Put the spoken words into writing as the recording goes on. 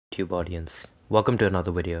YouTube audience. Welcome to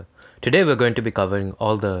another video. Today we're going to be covering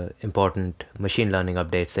all the important machine learning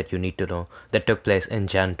updates that you need to know that took place in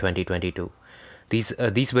Jan 2022. These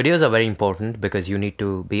videos are very important because you need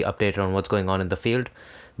to be updated on what's going on in the field,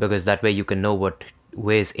 because that way you can know what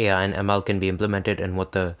ways AI and ML can be implemented and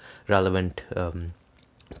what the relevant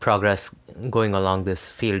progress going along this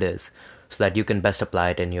field is, so that you can best apply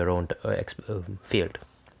it in your own field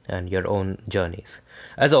and your own journeys.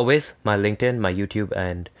 As always, my LinkedIn, my YouTube,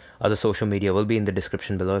 and other social media will be in the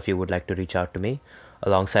description below if you would like to reach out to me,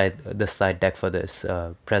 alongside the slide deck for this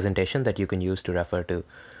presentation that you can use to refer to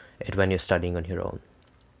it when you're studying on your own.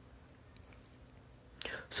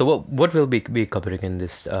 So what we'll be covering in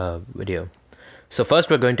this video. So first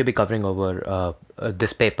we're going to be covering over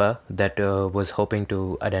this paper that was hoping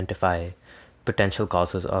to identify potential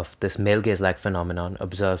causes of this male gaze-like phenomenon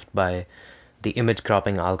observed by the image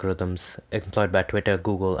cropping algorithms employed by Twitter,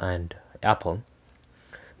 Google, and Apple.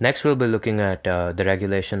 Next, we'll be looking at the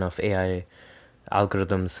regulation of AI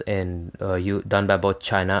algorithms done by both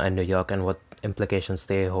China and New York, and what implications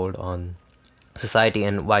they hold on society,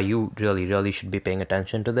 and why you really should be paying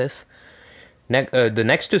attention to this. The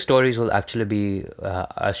next two stories will actually be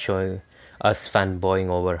us showing us fanboying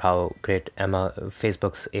over how great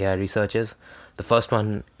Facebook's AI research is. The first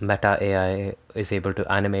one, Meta AI, is able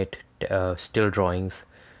to animate still drawings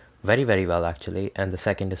very well actually, and the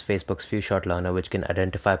second is Facebook's Few Shot Learner, which can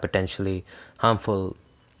identify potentially harmful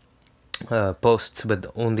posts with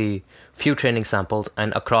only few training samples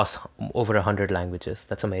and across over 100 languages.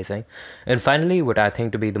 That's amazing. And finally, what I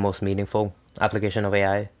think to be the most meaningful application of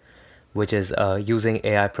AI, which is using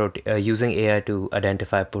AI to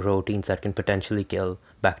identify proteins that can potentially kill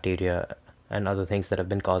bacteria and other things that have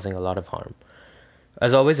been causing a lot of harm.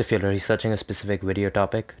 As always, if you're researching a specific video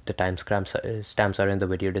topic, the timestamps are in the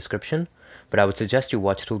video description, but I would suggest you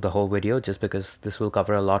watch through the whole video, just because this will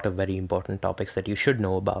cover a lot of very important topics that you should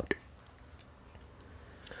know about.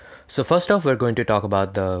 So first off, we're going to talk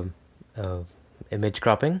about the image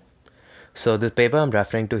cropping. So the paper I'm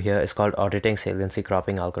referring to here is called Auditing Saliency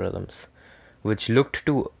Cropping Algorithms, which looked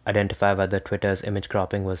to identify whether Twitter's image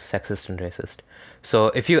cropping was sexist and racist. So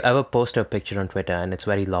if you ever post a picture on Twitter and it's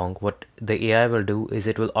very long, what the AI will do is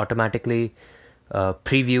it will automatically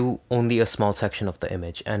preview only a small section of the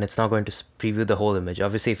image, and it's not going to preview the whole image.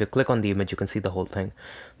 Obviously, if you click on the image, you can see the whole thing,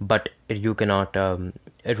 but you cannot,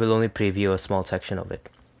 it will only preview a small section of it.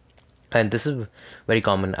 And this is very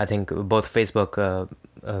common. I think both Facebook,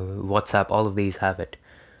 WhatsApp, all of these have it.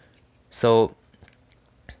 So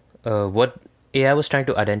what AI was trying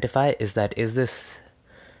to identify is this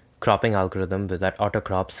cropping algorithm that auto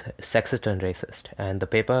crops sexist and racist, and the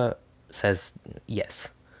paper says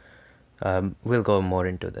yes. We'll go more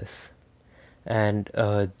into this, and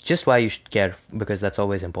just why you should care, because that's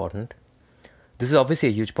always important. This is obviously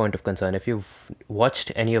a huge point of concern. If you've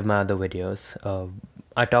watched any of my other videos,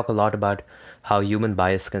 I talk a lot about how human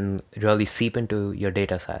bias can really seep into your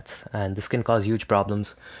data sets, and this can cause huge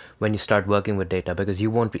problems when you start working with data, because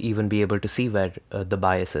you won't even be able to see where the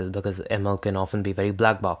bias is, because ML can often be very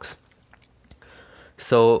black box.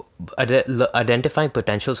 So identifying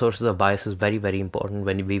potential sources of bias is very important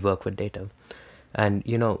when we work with data. And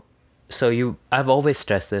I've always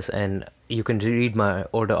stressed this, and you can read my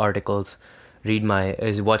older articles,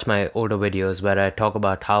 watch my older videos where I talk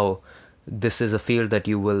about how this is a field that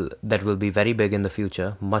will be very big in the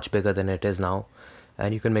future, much bigger than it is now,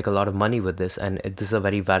 and you can make a lot of money with this, and this is a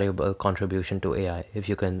very valuable contribution to AI if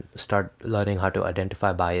you can start learning how to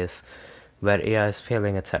identify bias, where AI is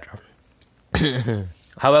failing, etc.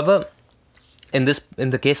 However, in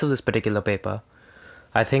the case of this particular paper,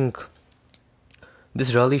 I think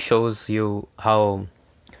this really shows you how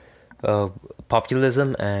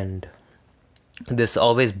populism and this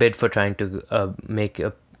always bid for trying to make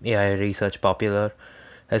AI research popular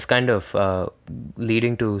is kind of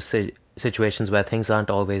leading to situations where things aren't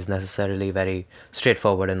always necessarily very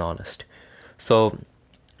straightforward and honest. So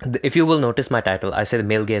if you will notice my title, I say the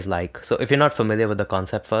male gaze-like. So if you're not familiar with the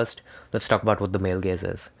concept first, let's talk about what the male gaze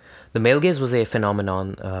is. The male gaze was a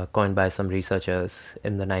phenomenon coined by some researchers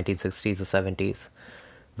in the 1960s or 70s,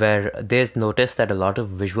 where they noticed that a lot of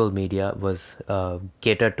visual media was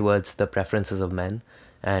catered towards the preferences of men,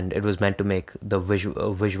 and it was meant to make the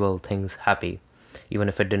visual things happy, even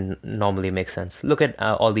if it didn't normally make sense. Look at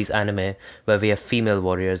all these anime where we have female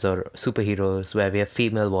warriors, or superheroes where we have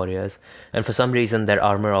female warriors, and for some reason their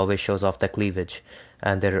armor always shows off their cleavage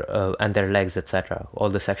and their legs, etc., all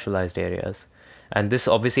the sexualized areas. And this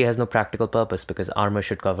obviously has no practical purpose, because armor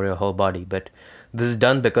should cover your whole body, but this is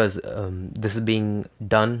done because this is being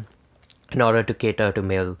done in order to cater to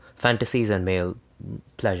male fantasies and male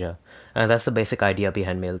pleasure. And that's the basic idea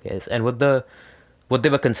behind male gaze. And what they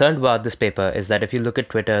were concerned about this paper is that if you look at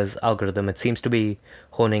Twitter's algorithm, it seems to be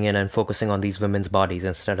honing in and focusing on these women's bodies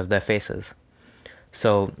instead of their faces.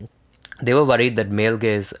 So they were worried that male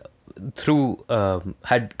gaze through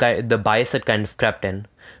the bias had kind of crept in,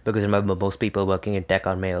 because remember, most people working in tech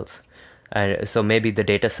are males, and so maybe the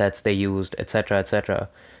data sets they used, etc.,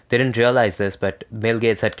 they didn't realize this, but male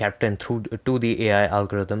gaze had crept in through to the AI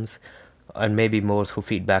algorithms, and maybe more through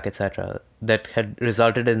feedback, etc., that had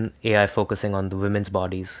resulted in AI focusing on the women's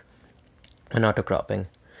bodies and auto-cropping.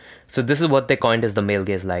 So this is what they coined as the male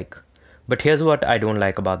gaze like. But here's what I don't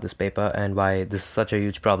like about this paper and why this is such a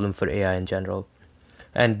huge problem for AI in general.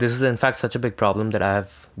 And this is in fact such a big problem that I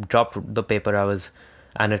have dropped the paper I was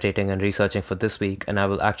annotating and researching for this week, and I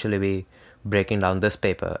will actually be breaking down this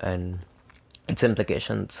paper and its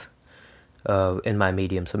implications in my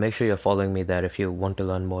Medium. So make sure you're following me there if you want to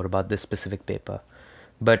learn more about this specific paper.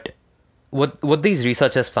 But what these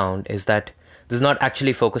researchers found is that this is not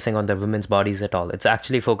actually focusing on the women's bodies at all. It's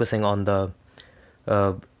actually focusing on the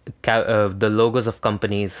logos of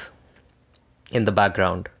companies in the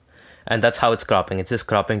background. And that's how it's cropping. It's just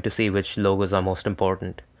cropping to see which logos are most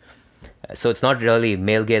important. So it's not really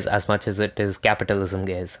male gaze as much as it is capitalism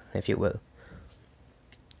gaze, if you will.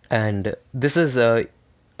 And this is the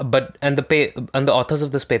authors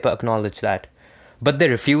of this paper acknowledge that, but they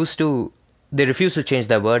refuse to change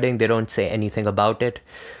their wording. They don't say anything about it.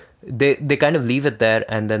 They kind of leave it there,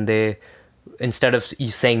 and then they, instead of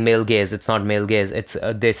saying male gaze, it's not male gaze. It's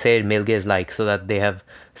they say male gaze like, so that they have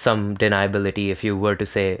some deniability. If you were to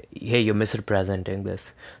say, hey, you're misrepresenting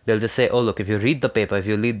this, they'll just say, oh look, if you read the paper, if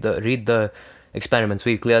you read the experiments,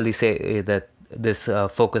 we clearly say that this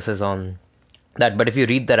focuses on that. But if you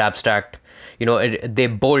read their abstract, they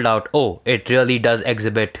bold out, oh, it really does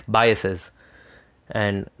exhibit biases.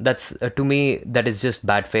 And that's to me, that is just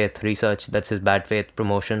bad faith research. That's just bad faith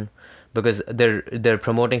promotion, because they're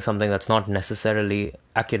promoting something that's not necessarily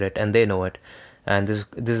accurate, and they know it. And this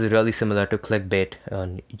is really similar to clickbait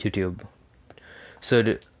on YouTube. So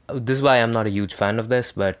this is why I'm not a huge fan of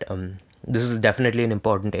this, but this is definitely an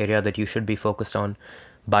important area that you should be focused on: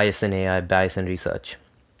 bias in AI, bias in research.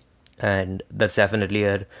 And that's definitely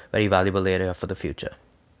a very valuable area for the future.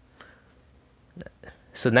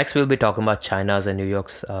 So next we'll be talking about China's and New York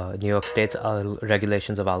State's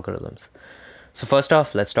regulations of algorithms. So first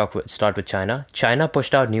off, let's start with China. China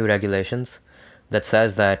pushed out new regulations that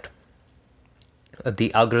says that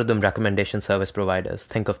the algorithm recommendation service providers,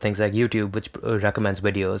 think of things like YouTube, which recommends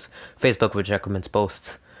videos, Facebook, which recommends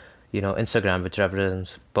posts, Instagram, which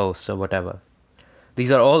recommends posts or whatever. These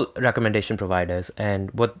are all recommendation providers, and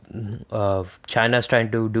what China is trying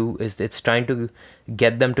to do is it's trying to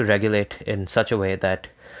get them to regulate in such a way that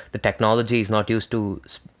the technology is not used to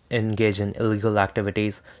engage in illegal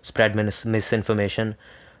activities, spread misinformation,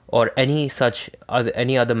 or any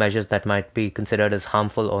other measures that might be considered as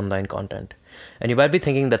harmful online content. And you might be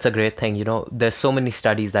thinking that's a great thing. There's so many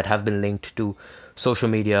studies that have been linked to social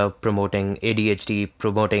media promoting ADHD,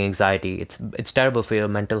 promoting anxiety. It's terrible for your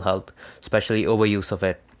mental health, especially overuse of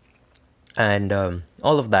it, and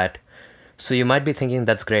all of that. So you might be thinking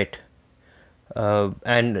that's great.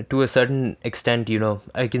 And to a certain extent,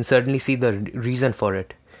 I can certainly see the reason for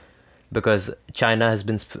it, because China has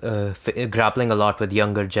been grappling a lot with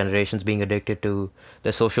younger generations being addicted to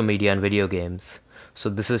their social media and video games. So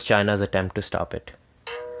this is China's attempt to stop it.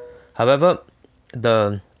 However,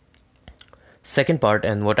 the second part,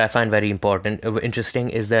 and what I find very interesting,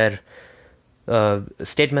 is their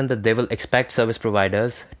statement that they will expect service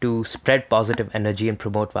providers to spread positive energy and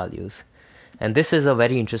promote values. And this is a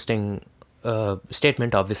very interesting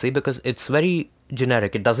statement, obviously, because it's very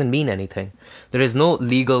generic. It doesn't mean anything. There is no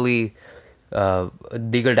legal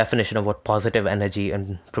definition of what positive energy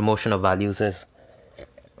and promotion of values is.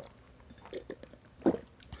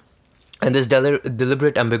 And this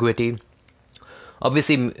deliberate ambiguity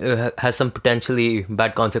obviously has some potentially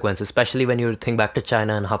bad consequences, especially when you think back to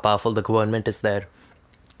China and how powerful the government is there.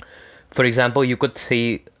 For example, you could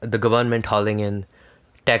see the government hauling in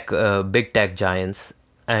big tech giants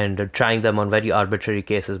and trying them on very arbitrary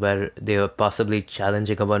cases where they are possibly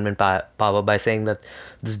challenging government power by saying that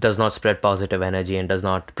this does not spread positive energy and does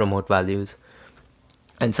not promote values.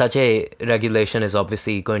 And such a regulation is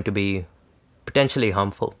obviously going to be potentially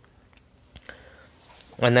harmful.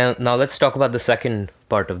 And now let's talk about the second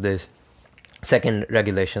part of this, second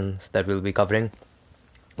regulations that we'll be covering,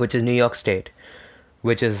 which is New York State,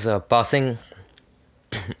 which is passing,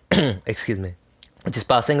 which is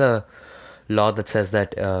passing a law that says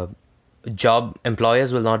that job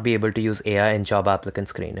employers will not be able to use AI in job applicant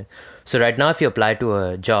screening. So right now, if you apply to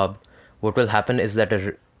a job, what will happen is that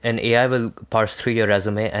an AI will parse through your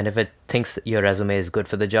resume, and if it thinks your resume is good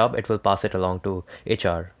for the job, it will pass it along to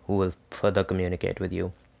HR, who will further communicate with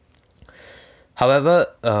you. However,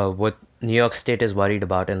 what New York State is worried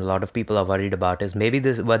about, and a lot of people are worried about, is maybe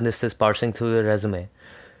when this is parsing through the resume,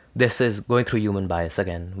 this is going through human bias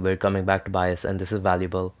again. We're coming back to bias, and this is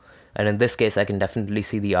valuable. And in this case, I can definitely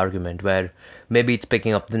see the argument where maybe it's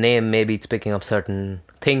picking up the name, maybe it's picking up certain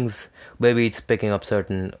things, maybe it's picking up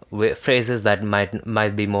certain phrases that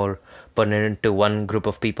might be more pertinent to one group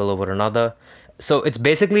of people over another. So it's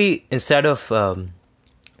basically, instead of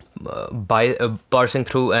parsing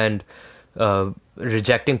through and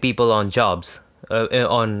rejecting people on jobs,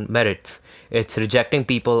 on merits, it's rejecting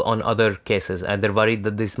people on other cases, and they're worried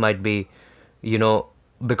that this might be,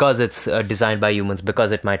 because it's designed by humans,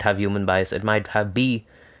 because it might have human bias, it might be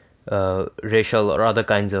racial or other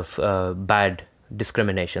kinds of bad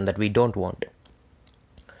discrimination that we don't want.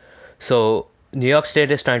 So New York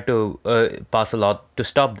State is trying to pass a law to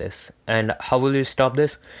stop this. And how will you stop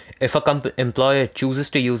this? If a employer chooses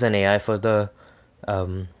to use an AI for their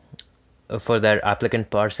applicant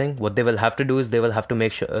parsing, what they will have to do is they will have to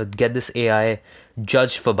make sure get this AI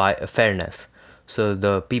judged for fairness. So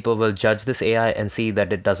the people will judge this AI and see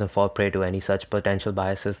that it doesn't fall prey to any such potential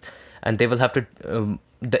biases, and they will have to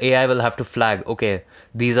the AI will have to flag, okay,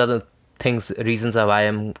 these are the reasons of why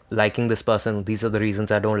I'm liking this person, these are the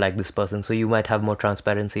reasons I don't like this person. So you might have more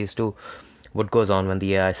transparency as to what goes on when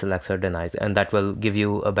the AI selects or denies, and that will give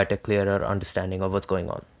you a better, clearer understanding of what's going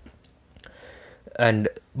on. And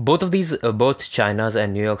both of these, both China's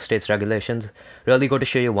and New York State's regulations really go to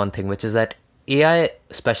show you one thing, which is that AI,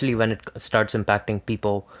 especially when it starts impacting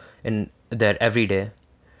people in their everyday,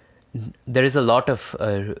 there is a lot of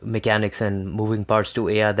mechanics and moving parts to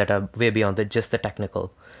AI that are way beyond just the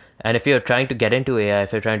technical. And if you're trying to get into AI,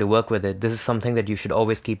 if you're trying to work with it, this is something that you should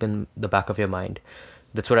always keep in the back of your mind.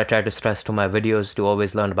 That's what I try to stress to my videos, to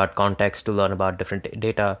always learn about context, to learn about different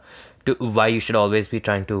data, to why you should always be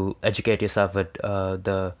trying to educate yourself with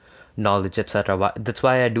the knowledge, etc. That's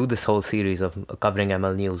why I do this whole series of covering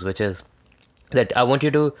ML news, which is that I want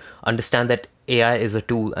you to understand that AI is a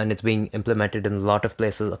tool and it's being implemented in a lot of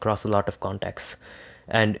places across a lot of contexts.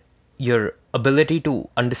 And your ability to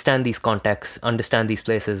understand these contexts, understand these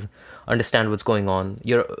places, understand what's going on,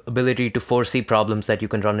 your ability to foresee problems that you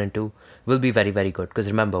can run into will be very, very good. Because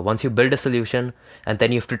remember, once you build a solution and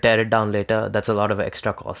then you have to tear it down later, that's a lot of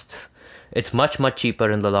extra costs. It's much, much cheaper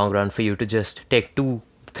in the long run for you to just take 2-3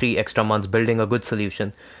 extra months building a good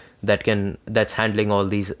solution that's handling all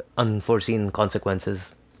these unforeseen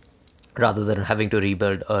consequences rather than having to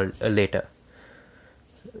rebuild later.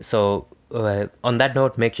 So on that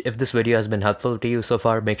note, if this video has been helpful to you so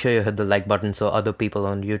far, make sure you hit the like button so other people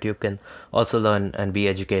on YouTube can also learn and be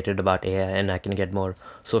educated about AI, and I can get more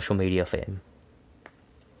social media fame.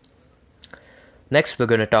 Next, we're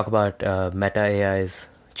going to talk about Meta AI's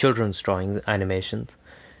children's drawings animations,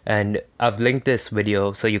 and I've linked this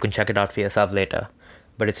video so you can check it out for yourself later,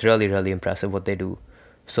 but it's really, really impressive what they do.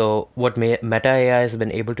 So what Meta AI has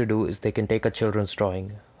been able to do is they can take a children's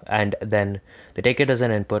drawing and then they take it as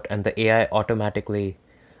an input, and the AI automatically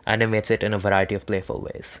animates it in a variety of playful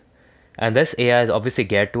ways. And this AI is obviously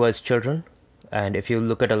geared towards children, and if you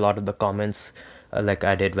look at a lot of the comments, like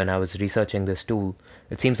I did when I was researching this tool,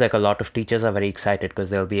 it seems like a lot of teachers are very excited because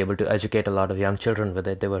they'll be able to educate a lot of young children with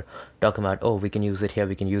it. They were talking about, oh, we can use it here,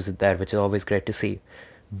 we can use it there, which is always great to see.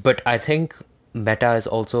 But I think Meta is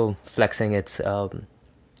also flexing its how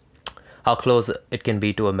close it can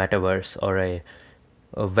be to a metaverse, or a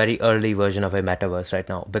very early version of a metaverse right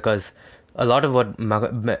now, because a lot of what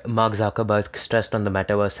Mark Zuckerberg stressed on the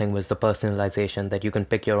metaverse thing was the personalization, that you can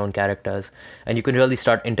pick your own characters and you can really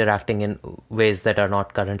start interacting in ways that are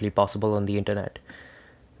not currently possible on the internet.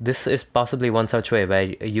 This is possibly one such way where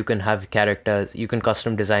you can have characters, you can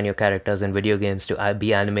custom design your characters in video games to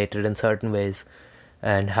be animated in certain ways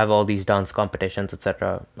and have all these dance competitions,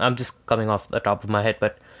 etc. I'm just coming off the top of my head,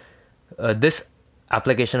 but this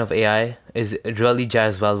application of AI is really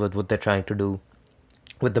jives well with what they're trying to do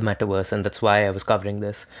with the metaverse, and that's why I was covering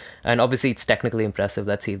this. And obviously it's technically impressive.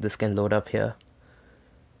 Let's see if this can load up here.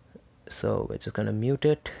 So we're just gonna mute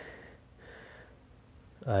it.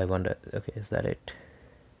 I wonder, okay, is that it?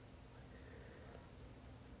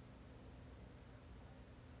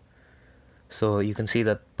 So you can see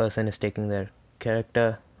that person is taking their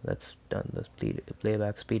character. That's done the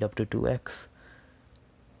playback speed up to 2x.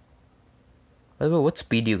 By the way, what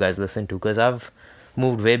speed do you guys listen to? Because I've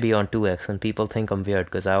moved way beyond 2x and people think I'm weird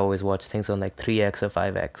because I always watch things on like 3x or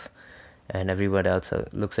 5x, and everyone else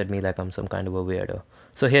looks at me like I'm some kind of a weirdo.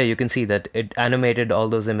 So here you can see that it animated all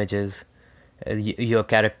those images Your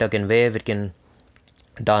character can wave, it can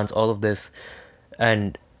dance, all of this,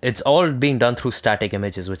 and it's all being done through static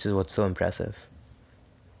images, which is what's so impressive.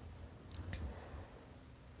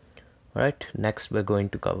 All right, next we're going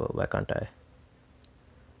to cover, why can't I?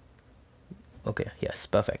 Okay, yes,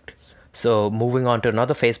 perfect. So moving on to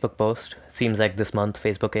another Facebook post. Seems like this month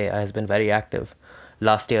Facebook AI has been very active.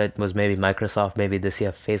 Last year it was maybe Microsoft, maybe this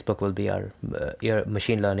year Facebook will be our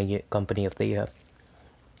machine learning company of the year.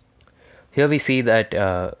 Here we see that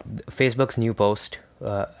Facebook's new post,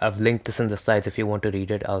 I've linked this in the slides if you want to read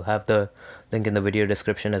it. I'll have the link in the video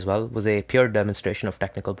description as well, was a pure demonstration of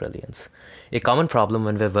technical brilliance. A common problem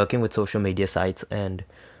when we're working with social media sites and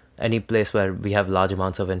any place where we have large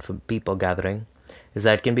amounts of people gathering is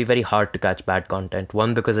that it can be very hard to catch bad content.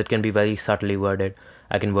 One, because it can be very subtly worded.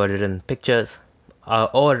 I can word it in pictures,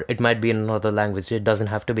 or it might be in another language. It doesn't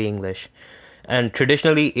have to be English. And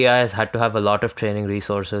traditionally, AI has had to have a lot of training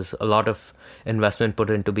resources, a lot of investment put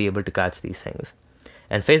in to be able to catch these things.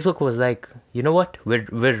 And Facebook was like, you know what, we're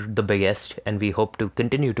the biggest and we hope to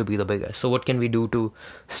continue to be the biggest. So what can we do to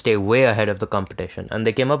stay way ahead of the competition? And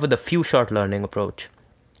they came up with a few shot learning approach,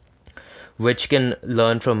 which can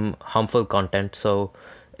learn from harmful content. So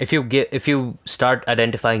if you start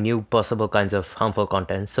identifying new possible kinds of harmful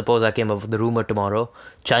content, suppose I came up with the rumor tomorrow,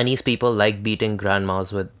 Chinese people like beating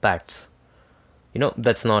grandmas with bats. You know,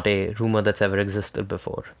 that's not a rumor that's ever existed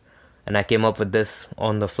before. And I came up with this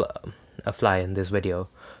on the fly in this video.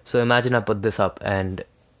 So imagine I put this up, and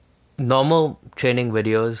normal training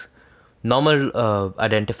videos, normal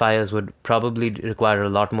identifiers would probably require a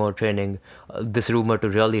lot more training, this rumor to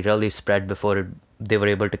really spread before they were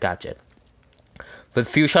able to catch it. With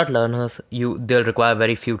few shot learners, they'll require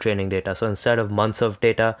very few training data. So instead of months of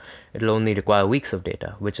data, it'll only require weeks of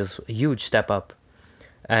data, which is a huge step up.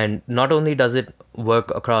 And not only does it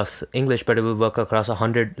work across English, but it will work across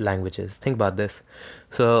 100 languages. Think about this.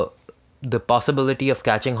 So the possibility of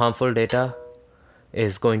catching harmful data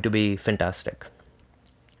is going to be fantastic.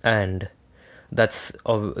 And that's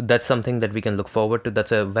something that we can look forward to.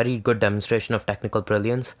 That's a very good demonstration of technical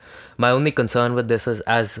brilliance. My only concern with this is,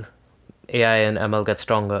 as AI and ML get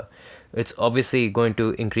stronger, it's obviously going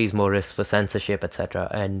to increase more risk for censorship, etc.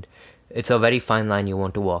 And it's a very fine line you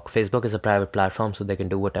want to walk. Facebook is a private platform, so they can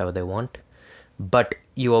do whatever they want. But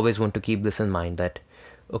you always want to keep this in mind that,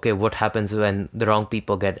 okay, what happens when the wrong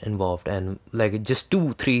people get involved and like just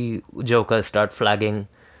 2-3 jokers start flagging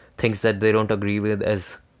things that they don't agree with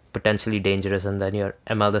as potentially dangerous, and then your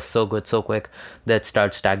ML is so good, so quick, that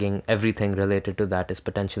starts tagging everything related to that is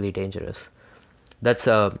potentially dangerous. That's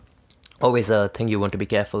always a thing you want to be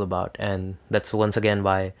careful about, and that's once again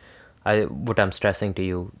why what I'm stressing to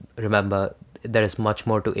you. Remember, there is much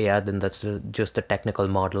more to AI than that's just the technical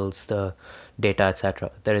models, the data,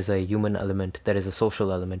 etc. There is a human element, there is a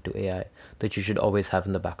social element to AI that you should always have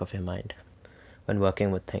in the back of your mind when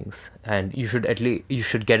working with things. And you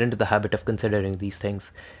should get into the habit of considering these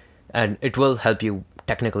things, and it will help you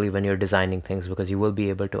technically when you're designing things, because you will be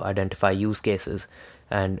able to identify use cases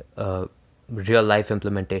and real life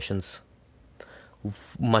implementations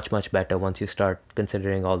much better once you start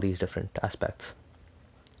considering all these different aspects.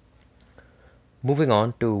 Moving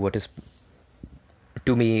on to what is,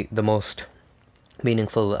 to me, the most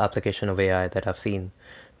meaningful application of AI that I've seen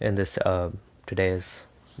in this today's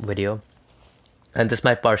video. And this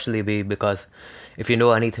might partially be because if you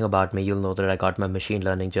know anything about me, you'll know that I got my machine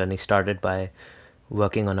learning journey started by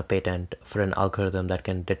working on a patent for an algorithm that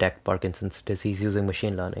can detect Parkinson's disease using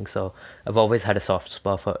machine learning. So I've always had a soft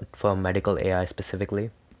spot for medical AI specifically.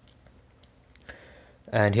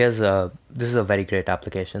 And this is a very great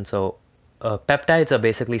application. So peptides are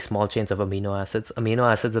basically small chains of amino acids. Amino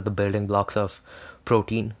acids are the building blocks of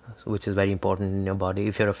protein, which is very important in your body.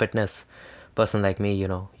 If you're a fitness person like me,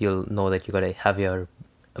 you'll know that you gotta have your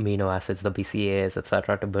amino acids, the BCAAs,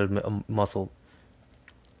 etc., to build muscle.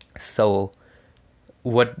 So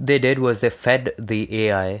what they did was they fed the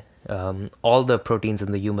AI all the proteins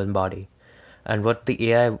in the human body, and what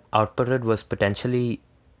the AI outputted was potentially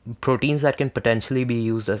proteins that can potentially be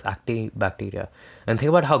used as antibacteria. And think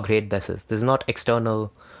about how great this is. This is not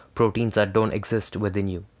external proteins that don't exist within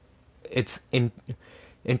you. It's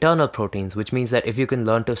internal proteins, which means that if you can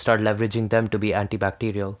learn to start leveraging them to be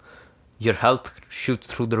antibacterial, your health shoots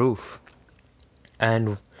through the roof.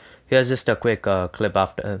 And here's just a quick clip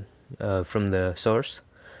from the source,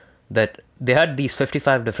 that they had these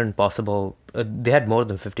 55 different possible, they had more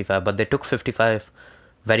than 55, but they took 55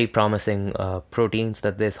 very promising proteins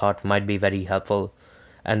that they thought might be very helpful,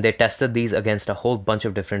 and they tested these against a whole bunch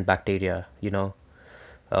of different bacteria,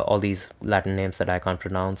 all these Latin names that I can't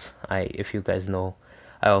pronounce. If you guys know,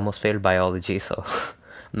 I almost failed biology, so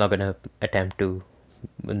I'm not gonna attempt to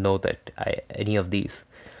know that any of these.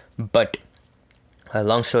 But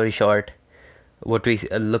long story short, what we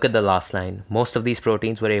look at the last line, most of these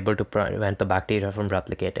proteins were able to prevent the bacteria from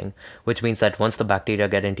replicating, which means that once the bacteria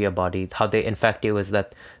get into your body, how they infect you is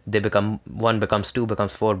that they become 1 becomes 2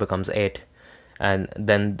 becomes 4 becomes 8, and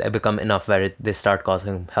then they become enough where they start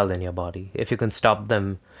causing hell in your body. If you can stop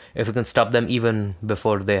them, even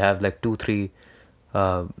before they have like 2-3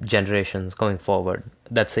 generations going forward,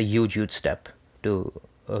 that's a huge step to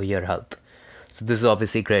your health. So this is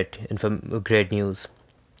obviously great news,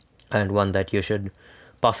 and one that you should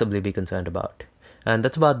possibly be concerned about. And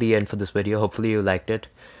that's about the end for this video. Hopefully you liked it.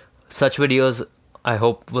 Such videos, I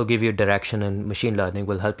hope, will give you direction in machine learning,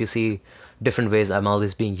 will help you see different ways ML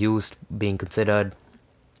is being used, being considered,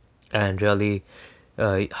 and really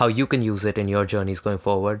how you can use it in your journeys going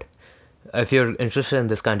forward. If you're interested in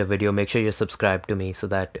this kind of video, make sure you subscribe to me so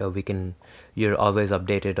that you're always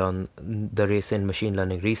updated on the recent machine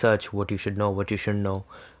learning research, what you should know, what you shouldn't know.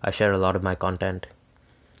 I share a lot of my content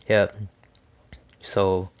here.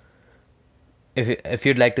 So if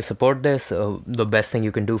you'd like to support this, the best thing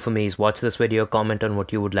you can do for me is watch this video, comment on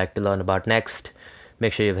what you would like to learn about next.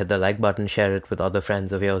 Make sure you've hit the like button, share it with other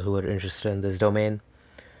friends of yours who are interested in this domain.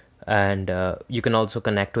 And you can also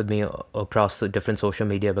connect with me across the different social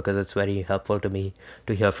media, because it's very helpful to me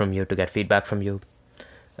to hear from you, to get feedback from you.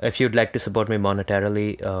 If you'd like to support me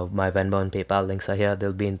monetarily, my Venmo and PayPal links are here.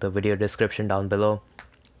 They'll be in the video description down below.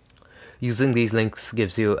 Using these links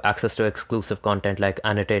gives you access to exclusive content like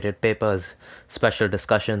annotated papers, special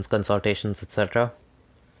discussions, consultations, etc.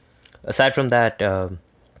 Aside from that,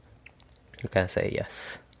 you can say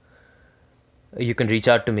yes. You can reach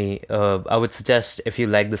out to me. I would suggest, if you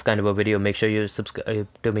like this kind of a video, make sure you subscribe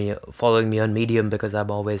to me, following me on Medium, because I'm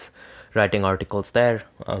always writing articles there.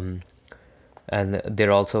 And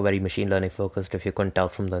they're also very machine learning focused, if you couldn't tell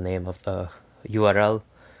from the name of the URL.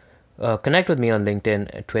 Connect with me on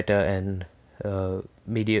LinkedIn, Twitter, and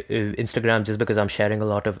Instagram, just because I'm sharing a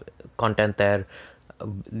lot of content there.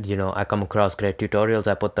 I come across great tutorials,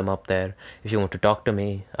 I put them up there. If you want to talk to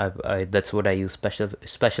me, that's what I use,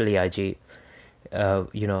 especially IG.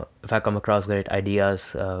 If I come across great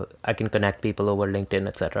ideas, I can connect people over LinkedIn,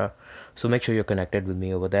 etc. So make sure you're connected with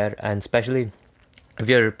me over there. And especially if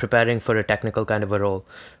you're preparing for a technical kind of a role,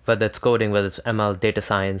 whether it's coding, whether it's ML, data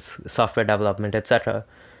science, software development, etc.,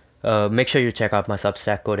 make sure you check out my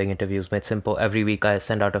Substack, Coding Interviews Made Simple. Every week I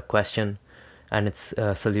send out a question and its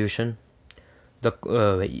solution.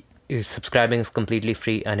 Subscribing is completely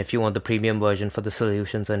free, and if you want the premium version for the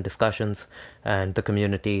solutions and discussions and the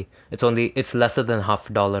community, it's lesser than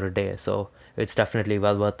 $50 a day, so it's definitely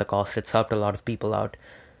well worth the cost. It's helped a lot of people out.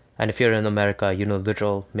 And if you're in America, you know the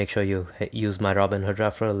drill. Make sure you use my Robinhood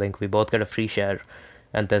referral link. We both get a free share,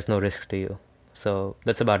 and there's no risk to you. So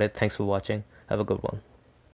that's about it. Thanks for watching. Have a good one.